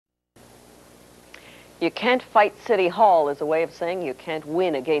You can't fight City Hall is a way of saying you can't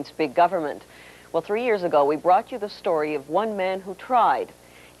win against big government. Well, 3 years ago, we brought you the story of one man who tried.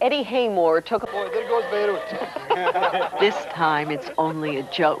 Eddy Haymour took... Boy, there goes Beirut. This time, it's only a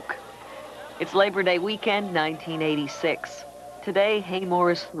joke. It's Labor Day weekend, 1986. Today,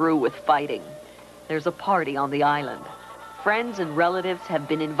 Haymour is through with fighting. There's a party on the island. Friends and relatives have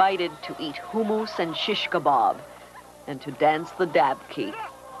been invited to eat hummus and shish kebab and to dance the dabki.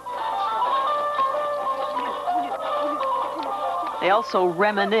 They also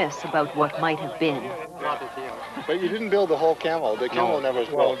reminisce about what might have been. But you didn't build the whole camel. The camel never was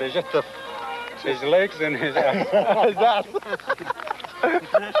built. Well, there's just his legs and his ass.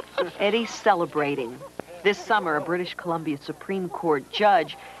 Eddy's celebrating. This summer, a British Columbia Supreme Court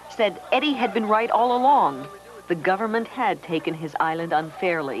judge said Eddy had been right all along. The government had taken his island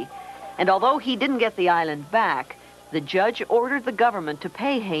unfairly. And although he didn't get the island back, the judge ordered the government to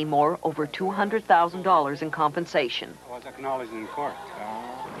pay Haymour over $200,000 in compensation. It was acknowledged in court.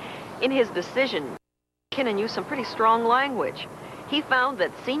 In his decision, Kinnan used some pretty strong language. He found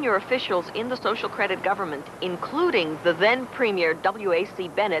that senior officials in the social credit government, including the then Premier W.A.C.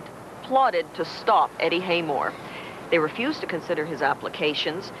 Bennett, plotted to stop Eddy Haymour. They refused to consider his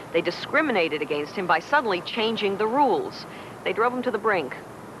applications. They discriminated against him by suddenly changing the rules. They drove him to the brink,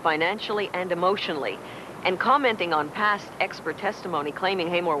 financially and emotionally. And commenting on past expert testimony claiming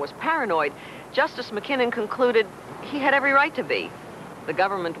Haymour was paranoid, Justice McKinnon concluded he had every right to be. The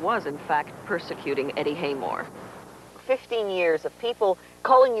government was, in fact, persecuting Eddy Haymour. 15 years of people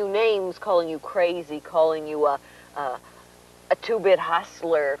calling you names, calling you crazy, calling you a two-bit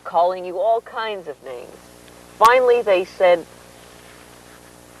hustler, calling you all kinds of names. Finally, they said,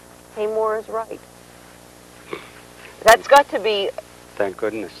 Haymour is right. That's got to be... Thank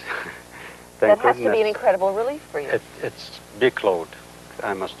goodness. That has to be an incredible relief for you. It's big load.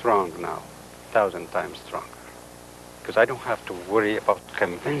 I'm strong now, 1,000 times stronger. Because I don't have to worry about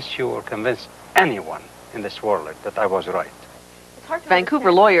convince you or convince anyone in this world that I was right.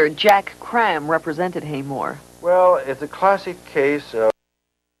 Vancouver lawyer Jack Cram represented Haymour. Well, it's a classic case of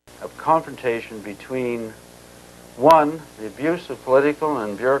confrontation between, one, the abuse of political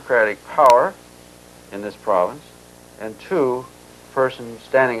and bureaucratic power in this province, and two, person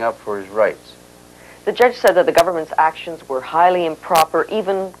standing up for his rights. The judge said that the government's actions were highly improper,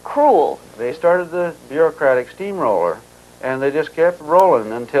 even cruel. They started the bureaucratic steamroller, and they just kept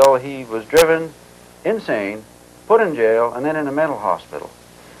rolling until he was driven insane, put in jail, and then in a mental hospital.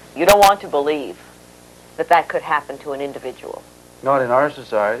 You don't want to believe that that could happen to an individual. Not in our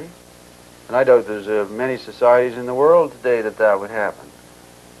society. And I doubt there's many societies in the world today that would happen.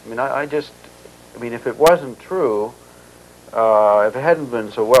 I mean, if it wasn't true, if it hadn't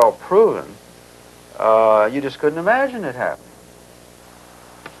been so well proven, you just couldn't imagine it happening.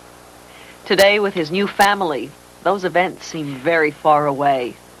 Today, with his new family, those events seem very far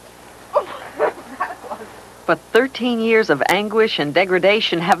away. But 13 years of anguish and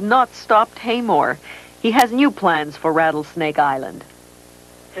degradation have not stopped Haymour. He has new plans for Rattlesnake Island.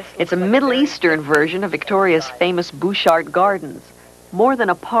 It's a Middle Eastern version of Victoria's famous Bouchard Gardens. More than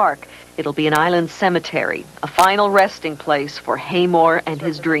a park, it'll be an island cemetery, a final resting place for Haymour and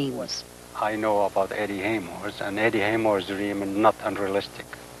his dreams. I know about Eddy Haymour's, and Eddy Haymour's dream is not unrealistic.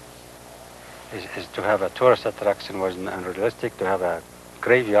 Is to have a tourist attraction wasn't unrealistic, to have a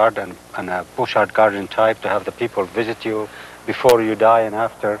graveyard and a Bouchard Garden type, to have the people visit you before you die and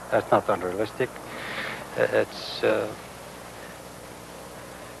after, that's not unrealistic.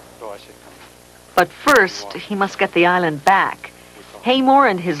 But first, he must get the island back. Haymour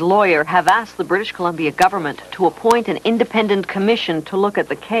and his lawyer have asked the British Columbia government to appoint an independent commission to look at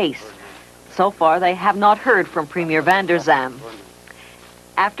the case. So far, they have not heard from Premier Van der Zalm.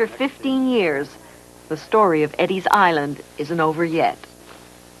 After 15 years, the story of Eddy's Island isn't over yet.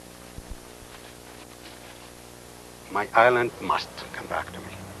 My island must come back to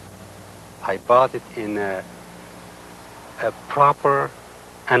me. I bought it in a proper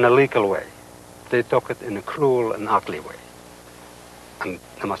and a legal way. They took it in a cruel and ugly way. And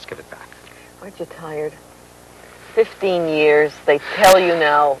I must give it back. Aren't you tired? 15 years, they tell you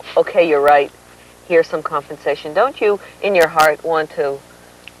now, okay, you're right, here's some compensation. Don't you, in your heart, want to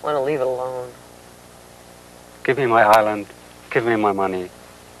leave it alone? Give me my island, give me my money,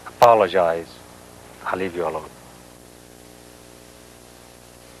 apologize, I'll leave you alone.